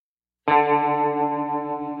The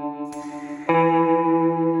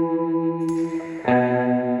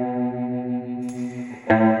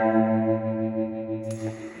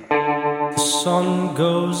sun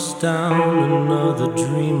goes down, another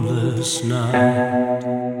dreamless night.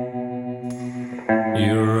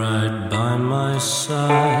 You're right by my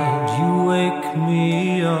side, you wake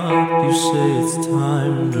me up, you say it's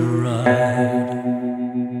time to ride.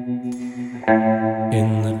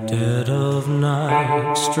 In the dead of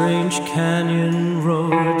night, strange canyon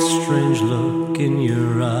road, strange look in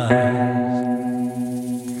your eyes.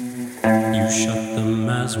 You shut them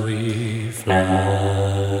as we fly.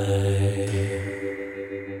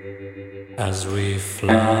 As we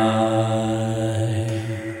fly,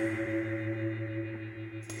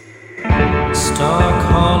 Stark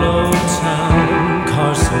Hollow Town,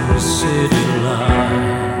 Carson City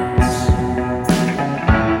lights.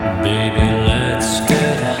 Baby, let's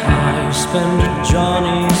get high, spend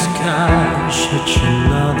Johnny's cash, hitch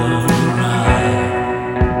another ride.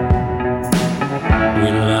 We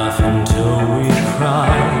laugh until we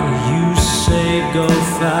cry. You say go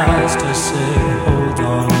fast, I say hold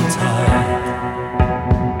on tight.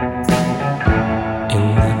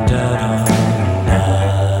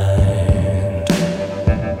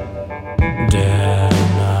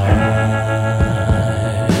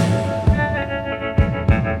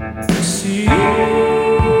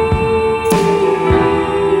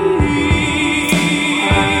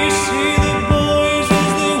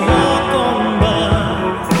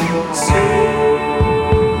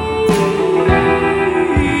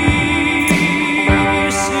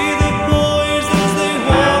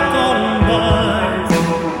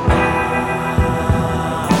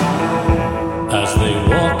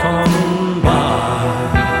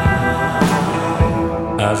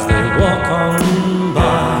 As they walk on by,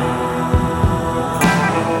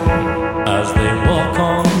 as they walk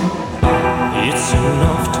on, it's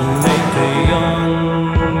enough to make a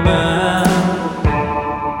young man.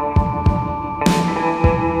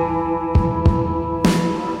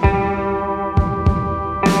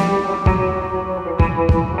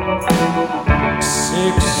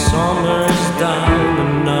 Six summers